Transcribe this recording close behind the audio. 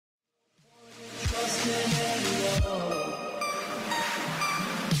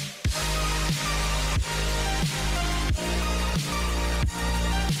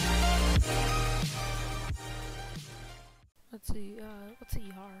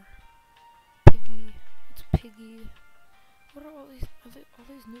Piggy. What are all these? Are they all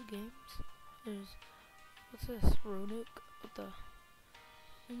these new games? There's what's this? Roanoke. What the?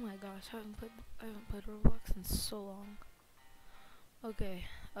 Oh my gosh, I haven't played Roblox in so long. Okay.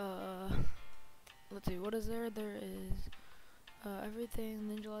 Let's see. What is there? There is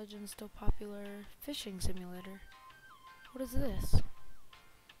everything. Ninja Legends still popular. Fishing simulator. What is this?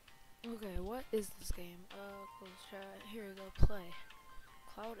 Okay, what is this game? Close chat. Here we go. Play.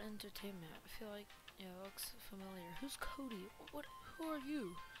 Cloud Entertainment. I feel like it looks familiar. Who's Cody? What? Who are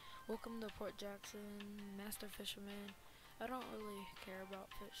you? Welcome to Port Jackson, Master Fisherman. I don't really care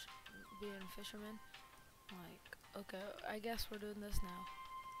about being a fisherman. Like, okay, I guess we're doing this now.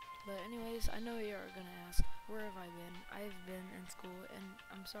 But anyways, I know you're gonna ask, where have I been? I've been in school, and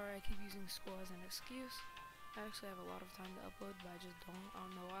I'm sorry I keep using school as an excuse. I actually have a lot of time to upload, but I just don't. I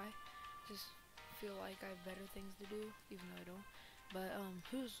don't know why. Just feel like I have better things to do, even though I don't. But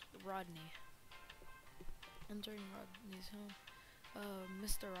who's Rodney? Entering Rodney's home.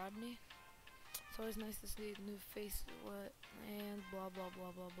 Mr. Rodney. It's always nice to see a new face. What? And blah blah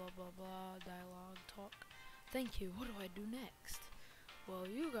blah blah blah blah blah. Dialogue talk. Thank you. What do I do next? Well,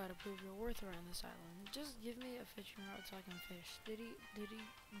 you gotta prove your worth around this island. Just give me a fishing rod so I can fish. Did he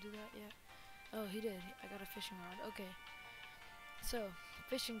do that yet? Oh, he did. I got a fishing rod. Okay. So,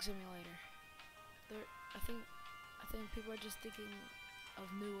 fishing simulator. I think people are just thinking of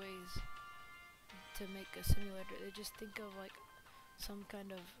new ways to make a simulator. They just think of like some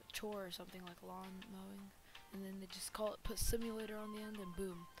kind of chore or something like lawn mowing, and then they just put simulator on the end, and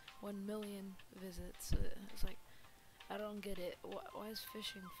boom, 1 million visits. It's like, I don't get it. Why is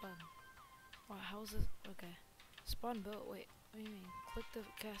fishing fun? Wow, how is this? Okay. Spawn boat. Wait, what do you mean? Click the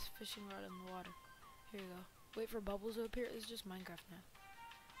cast fishing rod in the water. Here you go. Wait for bubbles to appear. It's just Minecraft now.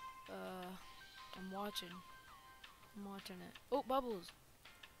 I'm watching it. Oh, bubbles.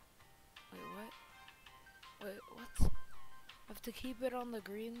 Wait, what? Wait, what? I have to keep it on the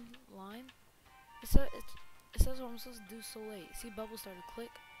green line? It says what I'm supposed to do so late. See, bubbles started. Click.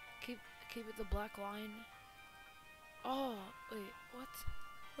 Keep it the black line. Oh, wait, what?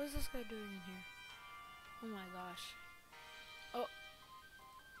 What is this guy doing in here? Oh my gosh. Oh,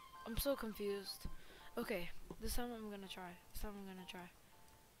 I'm so confused. Okay, this time I'm gonna try. It's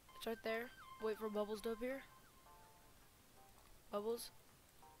right there. Wait for bubbles to appear. Bubbles.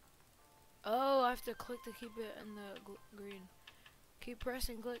 Oh, I have to click to keep it in the green. Keep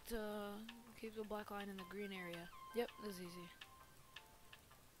pressing click to keep the black line in the green area. Yep, this is easy.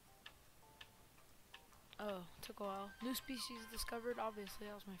 Oh, took a while. New species discovered. Obviously,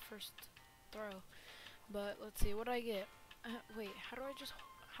 that was my first throw. But let's see, what do I get? Wait, how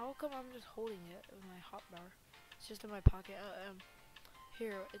come I'm just holding it with my hotbar? It's just in my pocket.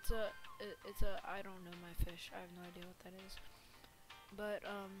 Here, I don't know my fish. I have no idea what that is. But,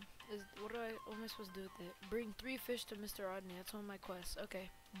 what am I supposed to do with it? Bring 3 fish to Mr. Rodney. That's one of my quests. Okay,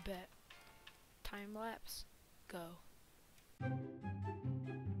 bet. Time lapse. Go.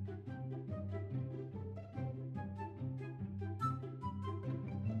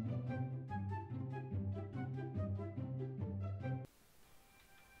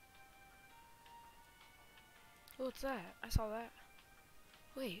 Oh, what's that? I saw that.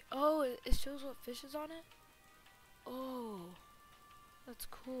 Wait, oh, it shows what fish is on it? Oh, that's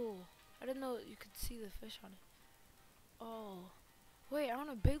cool. I didn't know you could see the fish on it. Oh, wait, I want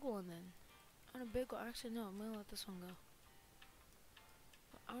a big one then. I want a big one. Actually, no, I'm gonna let this one go.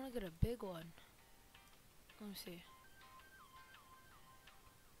 I want to get a big one. Let me see.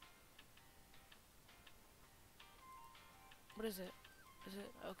 What is it? Is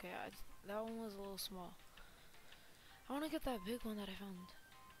it? Okay, that one was a little small. I want to get that big one that I found.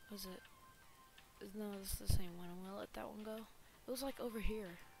 Was it? No, this is the same one. I'm gonna let that one go. It was like over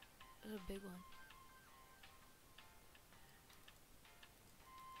here. It was a big one.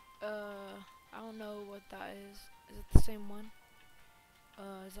 I don't know what that is. Is it the same one?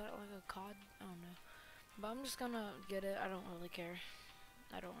 Is that like a cod? I don't know. But I'm just gonna get it. I don't really care.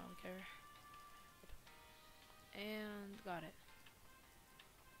 And got it.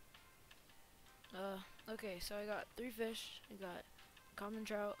 Okay, so I got 3 fish. I got common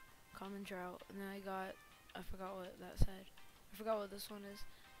trout, and then I forgot what that said. I forgot what this one is.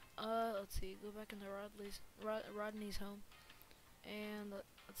 Let's see. Go back into Rodney's home, and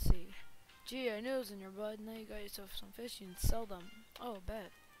let's see. Gee, I knew it was in your bud. Now you got yourself some fish. You can sell them. Oh,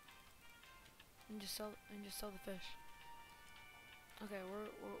 bet. And just sell the fish. Okay, where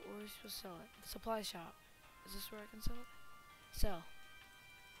are we supposed to sell it? Supply shop. Is this where I can sell it? Sell.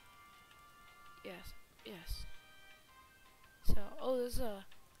 Yes. So, oh, there's a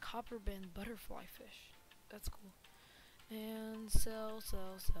copper band butterfly fish. That's cool. And sell.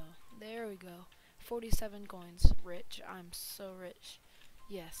 There we go. 47 coins. Rich. I'm so rich.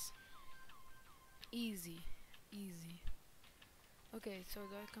 Yes. Easy. Easy. Okay, so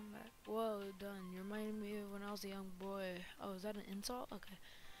do I come back? Whoa, done. You reminded me of when I was a young boy. Oh, is that an insult? Okay.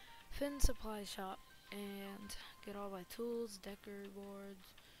 Finn supply shop and get all my tools, decor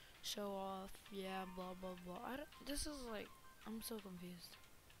boards, show off. Yeah, blah blah blah. This is like, I'm so confused.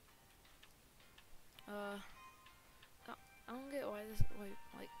 I don't get why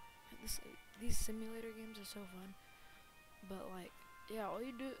these simulator games are so fun. But like, yeah, all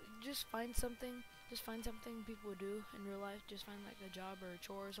you do, just find something people do in real life. Just find like a job or a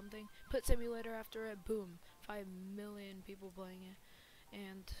chore or something. Put simulator after it. Boom, 5 million people playing it.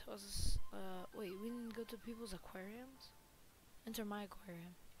 And what's this? Wait, we didn't go to people's aquariums. Enter my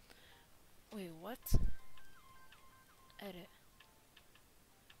aquarium. Wait, what? Edit.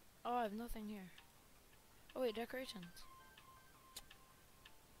 Oh, I have nothing here. Oh wait, decorations.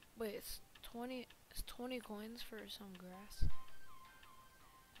 Wait, it's 20 coins for some grass.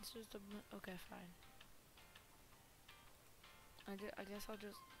 It's just okay, fine. I guess I'll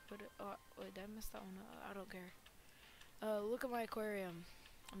just put it. Oh wait, did I miss that one? I don't care. Look at my aquarium.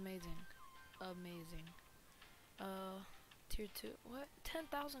 Amazing, amazing. Tier 2. What?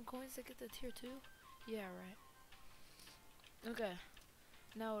 10,000 coins to get to tier 2? Yeah, right. Okay.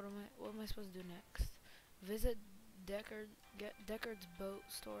 Now what am I supposed to do next? Visit get Deckard's boat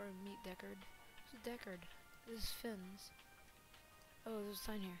store and meet Deckard. Who's Deckard? This is Finn's. Oh, there's a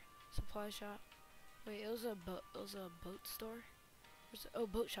sign here. Supply shop. Wait, it was a boat store? Oh,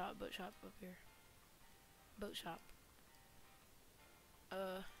 boat shop up here. Boat shop.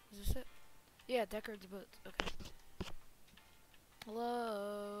 Is this it? Yeah, Deckard's boats. Okay.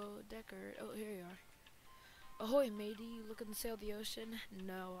 Hello, Deckard. Oh, here you are. Ahoy, matey. You looking to sail the ocean?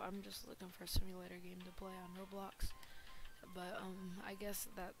 No, I'm just looking for a simulator game to play on Roblox. But, I guess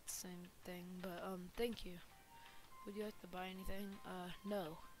that's the same thing. But, thank you. Would you like to buy anything?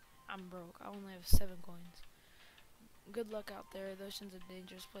 No. I'm broke. I only have 7 coins. Good luck out there. The ocean's a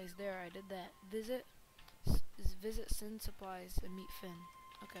dangerous place. There, I did that. Visit Sin Supplies and meet Finn.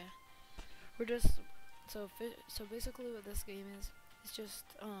 Okay. We're just so basically what this game is, it's just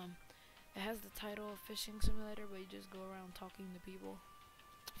it has the title of Fishing Simulator, but you just go around talking to people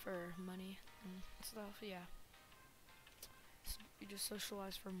for money and stuff. Yeah. So you just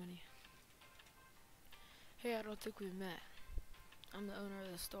socialize for money. Hey, I don't think we met. I'm the owner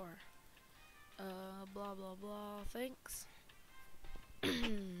of the store. Blah blah blah. Thanks.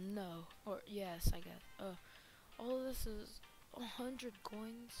 No. Or yes, I guess. All of this is 100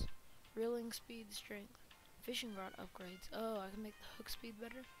 coins. Reeling speed, strength, fishing rod upgrades. Oh, I can make the hook speed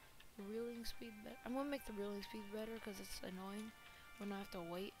better. The reeling speed better. I'm gonna make the reeling speed better because it's annoying when I have to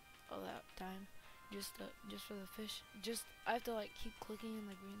wait all that time just for the fish. I have to like keep clicking in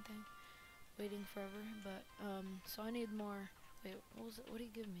the green thing, waiting forever. But so I need more. Wait, what was it? What did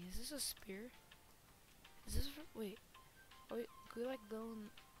he give me? Is this a spear? Is this for, wait? Could we like go and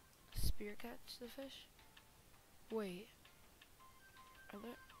spear catch the fish? Wait, are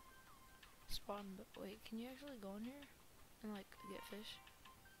there spawn? But wait, can you actually go in here and like get fish?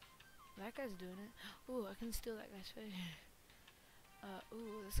 That guy's doing it. Ooh, I can steal that guy's fish.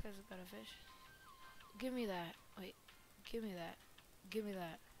 Ooh, this guy's got a fish. Give me that. Wait, give me that. Give me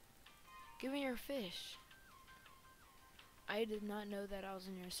that. Give me your fish. I did not know that I was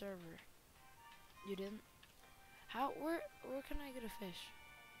in your server. You didn't? How? Where can I get a fish?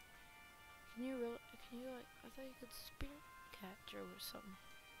 Can you like? I thought you could spear catch or something.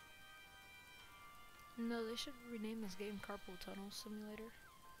 No, they should rename this game Carpal Tunnel Simulator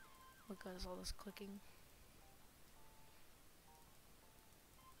because all this clicking.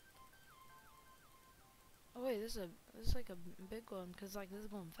 Oh wait, this is like a big one because like this is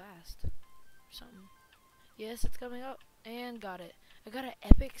going fast or something. Yes, it's coming up and got it. I got an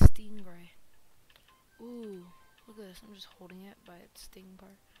epic stingray. Ooh, look at this. I'm just holding it by its sting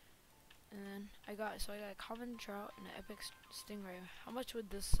part. And then I got a common trout and an epic stingray. How much would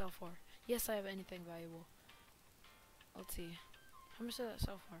this sell for? Yes, I have anything valuable. Let's see. How much did that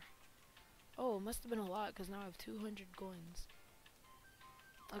sell for? Oh, it must have been a lot because now I have 200 coins.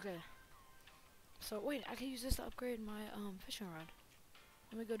 Okay. So wait, I can use this to upgrade my fishing rod.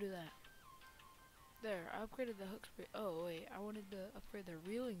 Let me go do that. There, I upgraded the hook speed. Oh wait, I wanted to upgrade the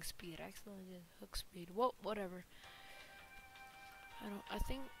reeling speed. I accidentally did hook speed. Well, whatever. I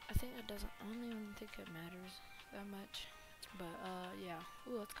think it doesn't. I don't even think it matters that much. But yeah.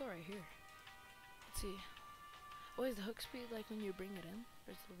 Ooh, let's go right here. Let's see. Oh, is the hook speed like when you bring it in?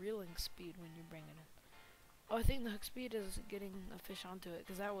 Or is the reeling speed when you bring it in? Oh, I think the hook speed is getting a fish onto it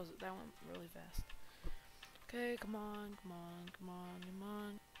because that went really fast. Okay, come on, come on, come on, come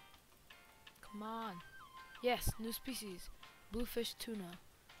on. Come on. Yes, new species. Bluefish tuna.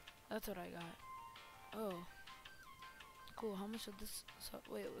 That's what I got. Oh, cool. How much of this? So,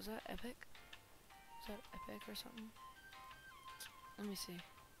 wait, was that epic? Was that epic or something? Let me see.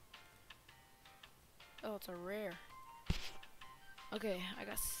 Oh, it's a rare. Okay, I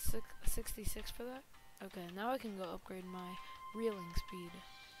got 66 for that. Okay, now I can go upgrade my reeling speed.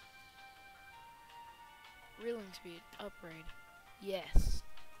 Reeling speed, upgrade. Yes.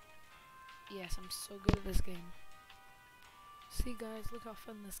 Yes, I'm so good at this game. See guys, look how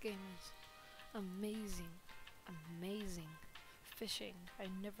fun this game is. Amazing. Amazing. Fishing. I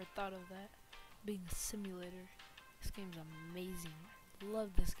never thought of that. Being a simulator. This game's amazing. I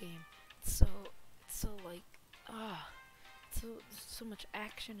love this game. It's so like, so much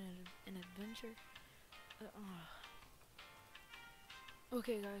action and adventure.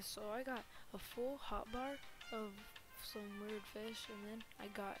 Okay guys, so I got a full hotbar of some weird fish, and then I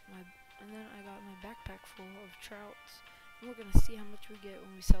got my backpack full of trouts. And we're gonna see how much we get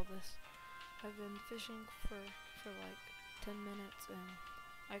when we sell this. I've been fishing for like 10 minutes, and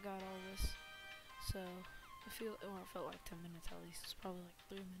I got all this. So it felt like 10 minutes at least. It's probably like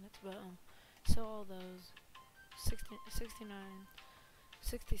 3 minutes, but sell all those 60, 69,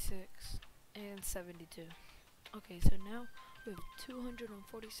 66, and 72. Okay, so now we have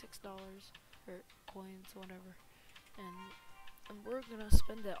 $246 or coins, whatever, and we're gonna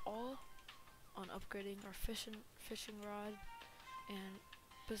spend it all on upgrading our fishing rod, and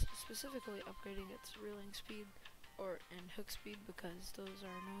specifically upgrading its reeling speed and hook speed, because those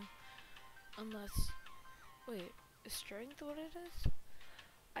are no. Unless, wait, is strength what it is?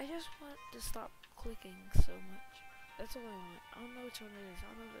 I just want to stop clicking so much. That's all I want. I don't know which one it is.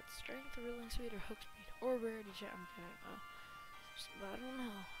 I don't know if it's strength, reeling speed, or hook speed, or rarity check. I'm kidding. But I don't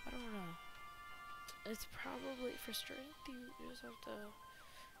know. I don't know. It's probably for strength. You just have to.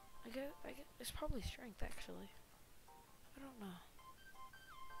 I get. It's probably strength actually. I don't know.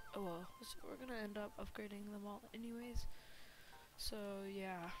 Oh well. We're gonna end up upgrading them all anyways. So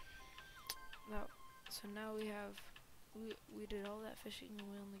yeah. Now we have. We did all that fishing, and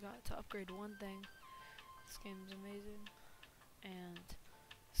we only got to upgrade one thing. This game's amazing, and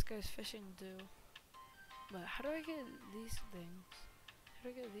this guy's fishing too. But how do I get these things? How do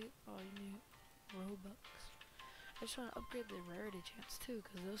I get these? Oh, you need robux. I just want to upgrade the rarity chance too,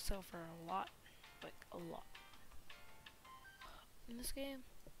 because those sell for a lot, like a lot. In this game,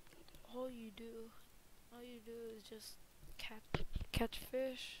 all you do is just catch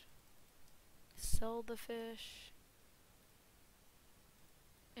fish, sell the fish,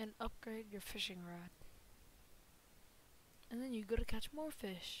 and upgrade your fishing rod. And then you go to catch more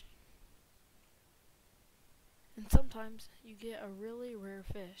fish. And sometimes you get a really rare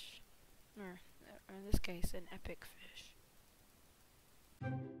fish. Or in this case, an epic fish.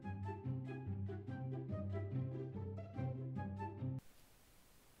 And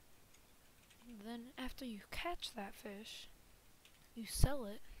then after you catch that fish, you sell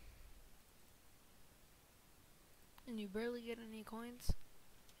it. And you barely get any coins.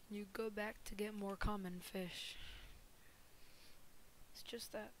 And you go back to get more common fish. It's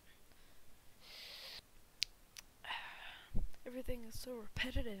just that everything is so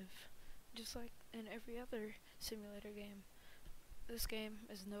repetitive, just like in every other simulator game. This game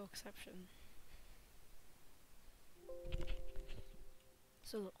is no exception.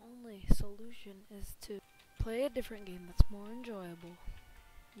 So the only solution is to play a different game that's more enjoyable.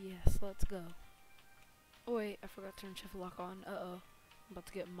 Yes, let's go. Oh wait, I forgot to turn shift lock on. Uh-oh. I'm about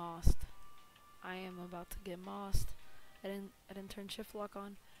to get mossed. I am about to get mossed. I didn't turn shift lock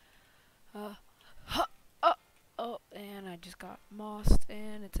on. Oh, and I just got mossed,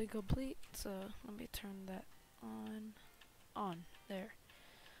 and it's incomplete. So let me turn that on there.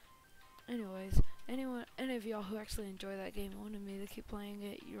 Anyways, any of y'all who actually enjoy that game and wanted me to keep playing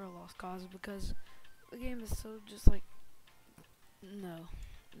it, you're a lost cause, because the game is so just like no.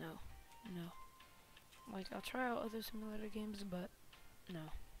 Like, I'll try out other simulator games, but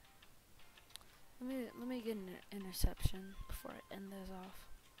no. Let me get an interception before I end this off.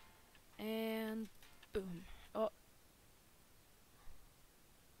 And boom.